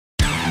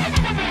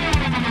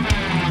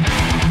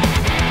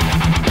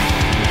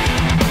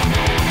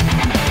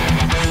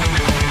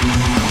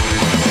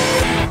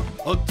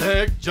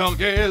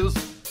junkies,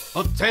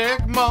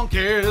 tech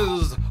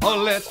monkeys,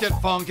 let's get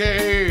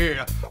funky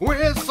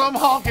with some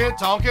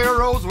honky-tonky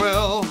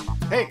Rosewill.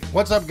 Hey,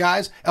 what's up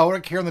guys?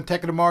 Elric here on the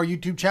Tech of Tomorrow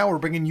YouTube channel. We're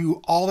bringing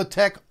you all the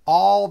tech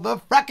all the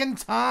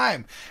frackin'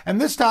 time.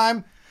 And this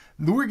time,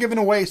 we're giving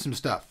away some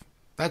stuff.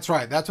 That's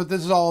right, that's what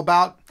this is all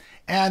about.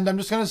 And I'm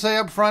just going to say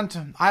up front,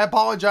 I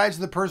apologize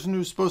to the person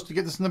who's supposed to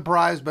get this in the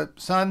prize, but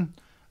son,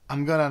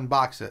 I'm going to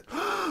unbox it.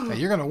 Now,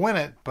 you're going to win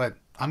it, but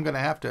I'm going to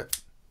have to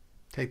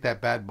take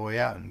that bad boy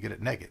out and get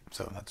it naked.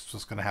 So that's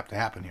just going to have to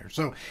happen here.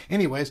 So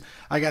anyways,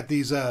 I got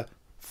these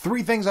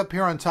three things up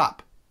here on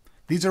top.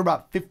 These are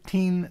about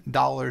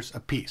 $15 a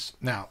piece.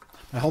 Now,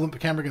 I hold up the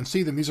camera, you can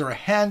see them. These are a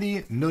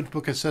handy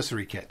notebook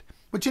accessory kit,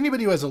 which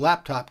anybody who has a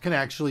laptop can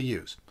actually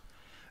use.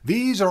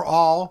 These are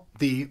all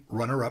the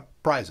runner-up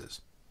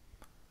prizes.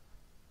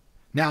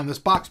 Now, in this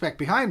box back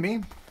behind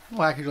me,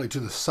 well, actually to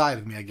the side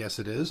of me, I guess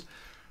it is,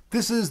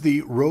 this is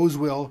the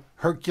Rosewill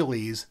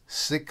Hercules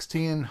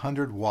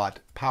 1600 watt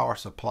power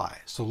supply.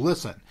 So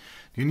listen,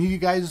 do any of you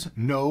guys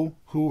know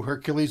who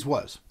Hercules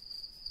was?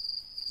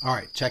 All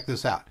right, check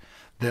this out.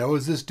 There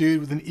was this dude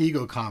with an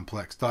ego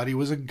complex, thought he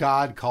was a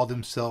god, called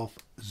himself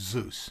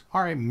Zeus.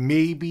 All right,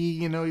 maybe,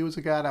 he was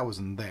a god, I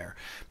wasn't there.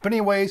 But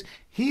anyways,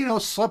 he,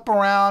 slept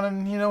around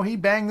and, he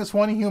banged this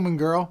one human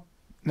girl.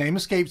 Name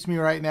escapes me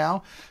right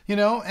now,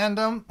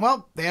 and,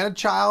 well, they had a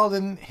child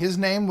and his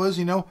name was,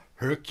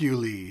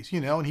 Hercules,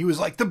 and he was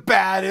like the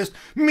baddest,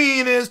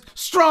 meanest,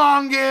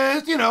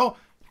 strongest,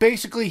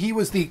 basically he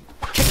was the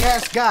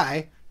kick-ass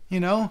guy,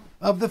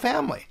 of the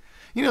family.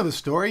 You know the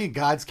story,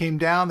 gods came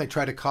down, they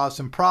tried to cause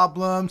some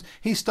problems,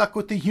 he stuck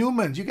with the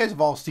humans. You guys have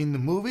all seen the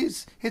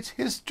movies, it's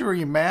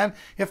history, man.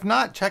 If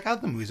not, check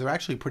out the movies, they're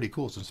actually pretty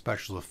cool, some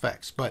special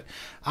effects. But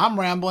I'm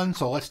rambling,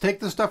 so let's take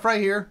this stuff right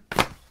here.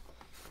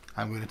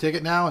 I'm going to take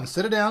it now and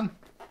sit it down.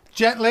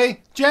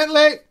 Gently,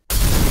 gently.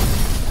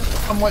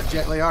 Somewhat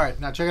gently. All right,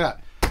 now check it out.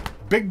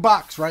 Big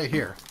box right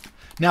here.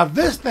 Now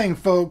this thing,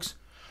 folks,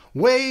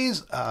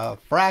 weighs a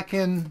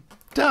frackin'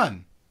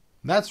 ton.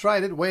 That's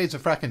right, it weighs a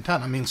frackin'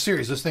 ton. I mean,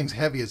 serious, this thing's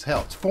heavy as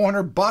hell. It's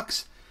 400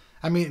 bucks.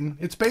 I mean,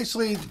 it's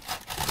basically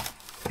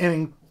an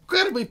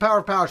incredibly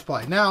powerful power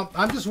supply. Now,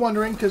 I'm just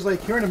wondering, because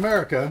like here in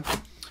America,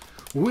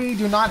 we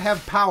do not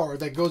have power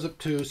that goes up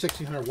to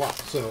 1600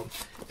 watts. So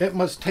it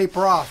must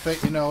taper off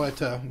at,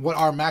 at what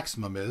our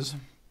maximum is.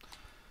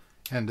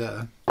 And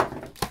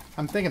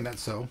I'm thinking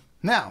that's so.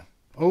 Now,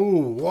 oh,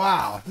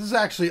 wow. This is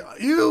actually,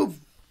 you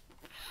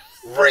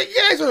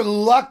guys are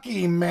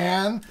lucky,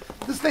 man.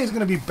 This thing's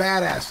going to be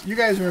badass. You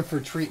guys are in for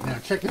a treat now.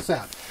 Check this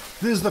out.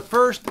 This is the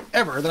first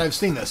ever that I've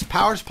seen this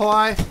power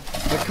supply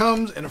that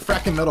comes in a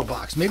fracking metal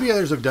box. Maybe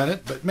others have done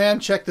it, but man,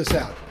 check this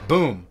out.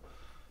 Boom.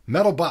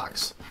 Metal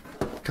box.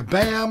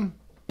 Kabam.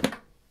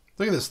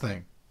 Look at this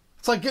thing.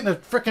 It's like getting a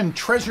freaking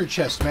treasure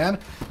chest, man.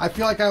 I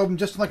feel like I'm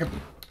just like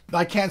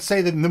I can't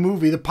say that in the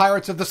movie, the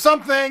Pirates of the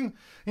something,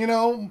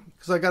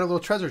 because I got a little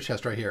treasure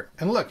chest right here.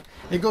 And look,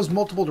 it goes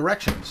multiple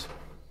directions.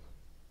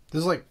 This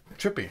is like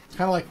trippy. It's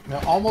kind of like,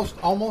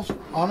 almost,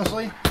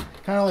 honestly,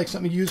 kind of like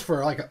something you use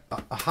for like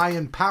a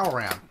high-end power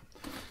amp.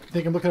 I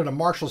think I'm looking at a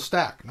Marshall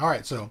stack. All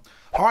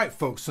right,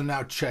 folks, so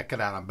now check it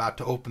out. I'm about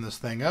to open this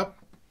thing up.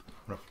 I'm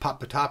going to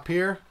pop the top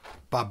here.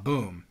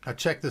 Ba-boom. Now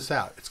check this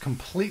out. It's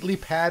completely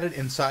padded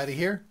inside of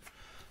here.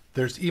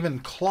 There's even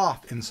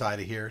cloth inside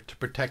of here to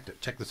protect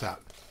it. Check this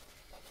out.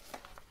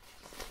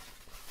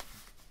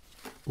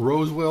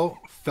 Rosewill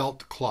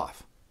felt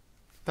cloth.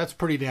 That's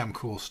pretty damn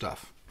cool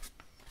stuff.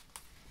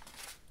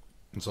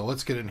 And so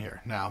let's get in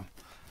here. Now,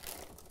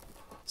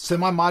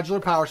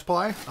 semi-modular power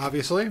supply,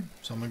 obviously.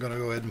 So I'm going to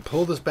go ahead and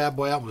pull this bad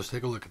boy out. We'll just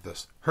take a look at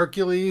this.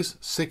 Hercules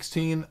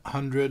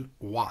 1600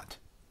 watt.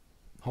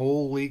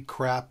 Holy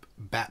crap,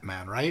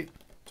 Batman, right?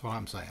 That's what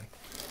I'm saying.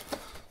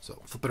 So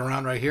flip it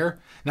around right here.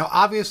 Now,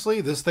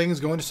 obviously, this thing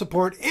is going to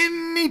support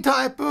any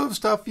type of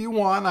stuff you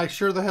want. I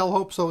sure the hell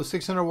hope so. With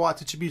 600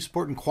 watts, it should be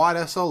supporting quad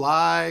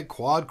SLI,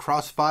 quad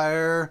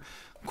crossfire,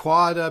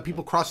 quad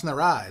people crossing their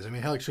eyes. I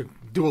mean, hell, it should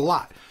do a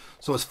lot.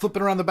 So let's flip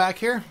it around the back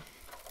here.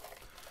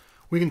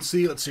 We can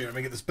see, let's see, let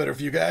me get this better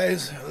for you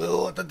guys.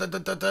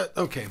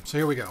 Okay, so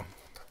here we go.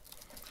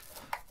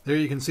 There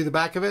you can see the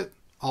back of it.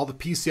 All the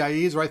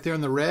PCIEs right there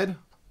in the red.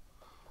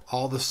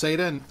 All the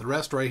SATA and the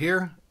rest right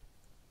here.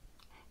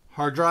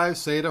 Hard drive,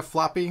 SATA,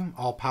 floppy,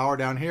 all power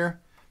down here.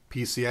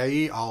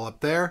 PCIe, all up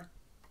there.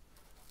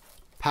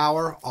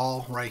 Power,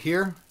 all right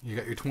here. You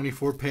got your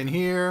 24 pin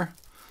here.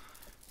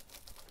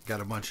 Got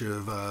a bunch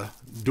of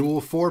dual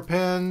 4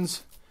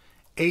 pins.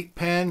 8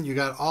 pin. You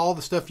got all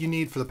the stuff you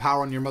need for the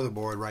power on your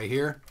motherboard right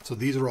here. So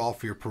these are all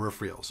for your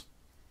peripherals.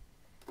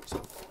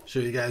 So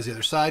show you guys the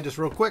other side just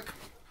real quick.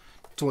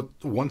 So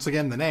once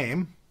again, the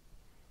name.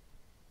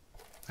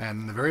 And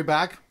in the very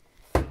back,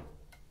 you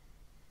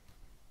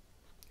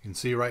can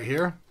see right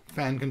here,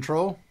 fan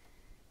control.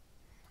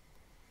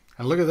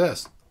 And look at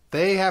this.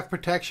 They have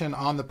protection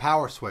on the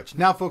power switch.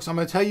 Now, folks, I'm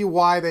going to tell you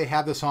why they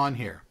have this on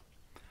here.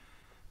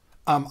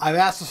 I've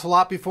asked this a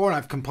lot before, and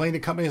I've complained to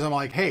companies. I'm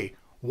like, hey,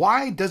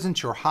 why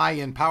doesn't your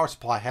high-end power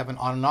supply have an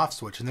on and off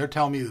switch? And they're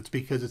telling me it's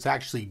because it's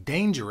actually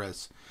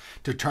dangerous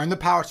to turn the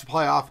power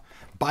supply off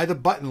by the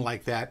button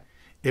like that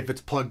if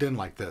it's plugged in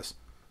like this.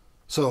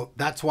 So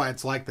that's why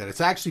it's like that.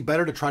 It's actually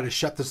better to try to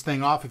shut this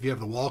thing off if you have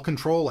the wall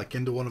control, like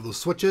into one of those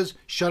switches.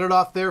 Shut it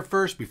off there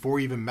first before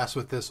you even mess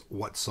with this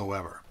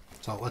whatsoever.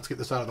 So let's get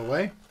this out of the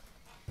way.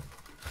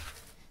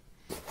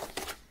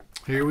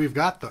 Here we've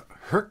got the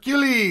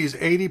Hercules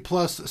 80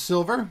 plus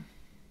silver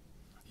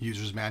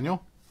user's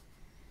manual.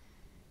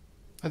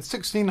 At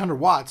 1600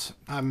 watts,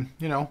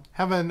 you know,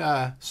 having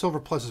silver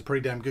plus is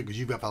pretty damn good because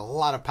you've got a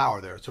lot of power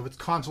there. So if it's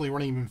constantly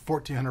running even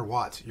 1400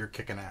 watts, you're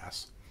kicking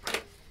ass.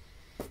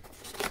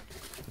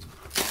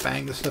 Let's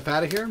bang this stuff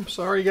out of here. I'm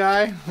sorry,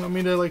 guy. I don't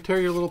mean to like tear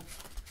your little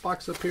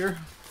box up here.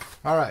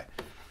 All right.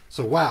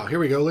 So wow, here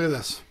we go. Look at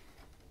this.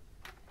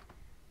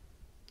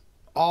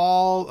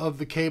 All of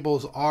the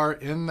cables are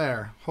in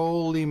there.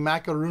 Holy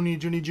macaroni,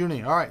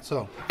 Junie. All right,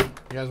 so you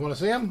guys want to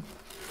see them?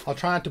 I'll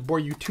try not to bore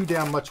you too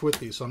damn much with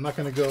these, so I'm not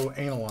going to go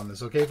anal on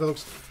this, okay,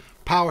 folks?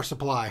 Power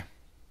supply.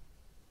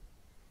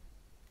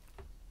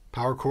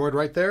 Power cord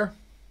right there.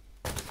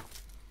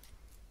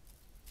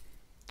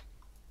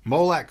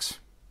 Molex.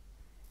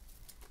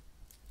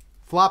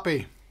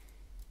 Floppy.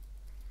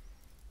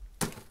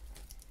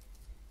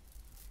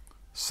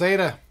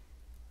 SATA.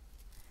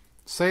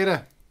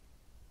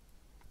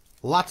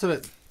 Lots of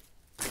it.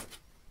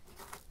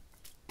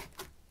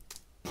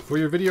 For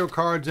your video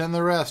cards and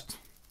the rest.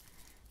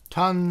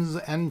 Tons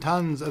and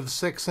tons of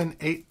 6 and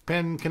 8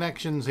 pin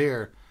connections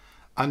here.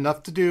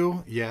 Enough to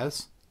do,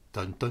 yes.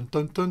 Dun dun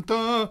dun dun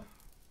dun.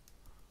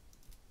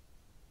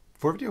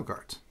 For video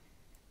cards.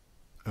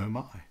 Oh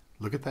my,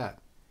 look at that.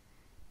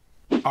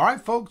 All right,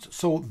 folks,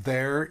 so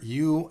there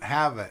you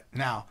have it.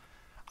 Now,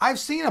 I've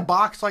seen a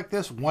box like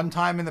this one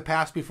time in the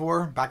past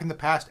before. Back in the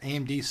past,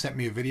 AMD sent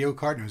me a video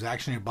card, and it was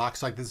actually a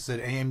box like this that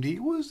said AMD.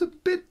 It was a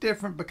bit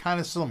different, but kind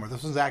of similar.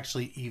 This one's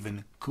actually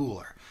even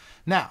cooler.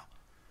 Now,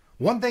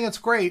 one thing that's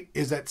great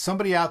is that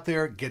somebody out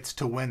there gets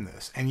to win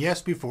this. And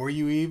yes, before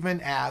you even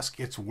ask,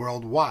 it's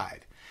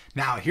worldwide.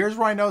 Now, here's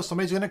where I know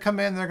somebody's going to come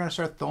in. They're going to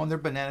start throwing their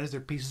bananas,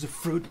 their pieces of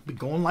fruit, be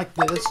going like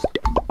this.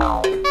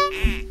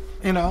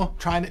 You know,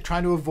 trying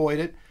to avoid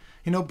it.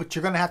 You know, but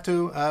you're going to have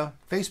to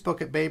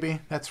Facebook it, baby.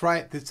 That's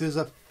right. This is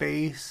a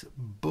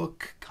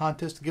Facebook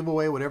contest,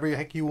 giveaway, whatever the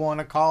heck you want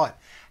to call it.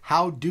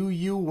 How do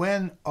you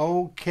win?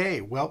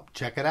 Okay, well,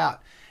 check it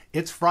out.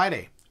 It's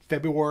Friday,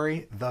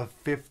 February the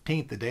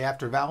 15th, the day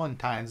after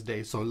Valentine's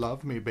Day, so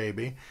love me,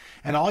 baby.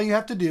 And all you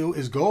have to do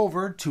is go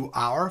over to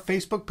our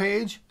Facebook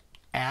page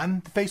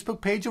and the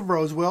Facebook page of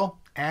Rosewill,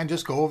 and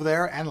just go over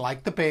there and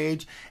like the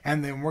page,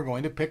 and then we're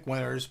going to pick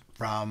winners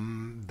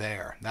from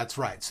there. That's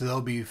right. So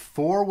there'll be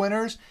 4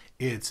 winners.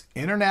 It's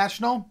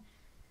international.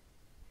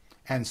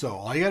 And so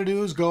all you got to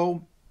do is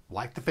go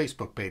like the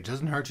Facebook page.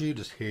 Doesn't hurt you.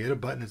 Just hit a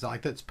button. It's not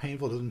like that's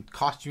painful. It doesn't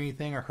cost you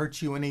anything or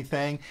hurt you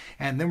anything.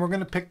 And then we're going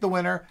to pick the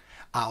winner.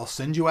 I'll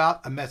send you out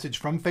a message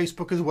from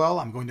Facebook as well.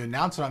 I'm going to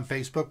announce it on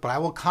Facebook, but I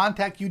will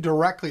contact you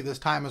directly this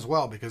time as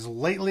well, because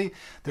lately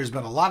there's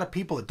been a lot of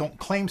people that don't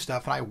claim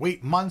stuff, and I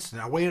wait months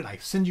and I wait and I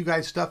send you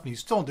guys stuff and you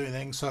still don't do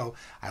anything. So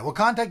I will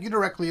contact you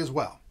directly as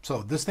well.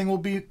 So this thing will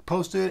be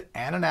posted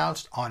and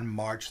announced on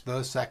March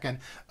the 2nd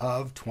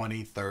of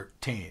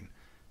 2013.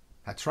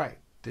 That's right.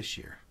 This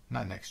year,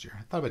 not next year.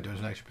 I thought about doing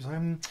this next year, but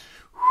I'm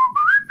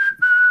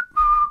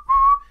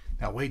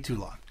now way too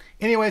long.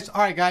 Anyways,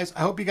 all right, guys,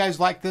 I hope you guys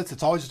like this.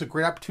 It's always just a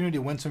great opportunity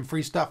to win some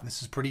free stuff, and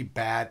this is pretty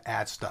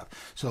badass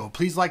stuff. So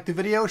please like the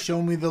video,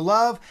 show me the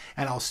love,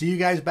 and I'll see you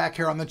guys back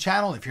here on the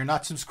channel. If you're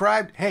not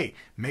subscribed, hey,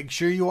 make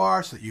sure you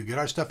are so that you get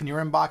our stuff in your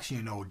inbox and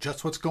you know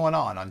just what's going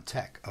on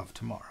Tech of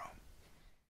Tomorrow.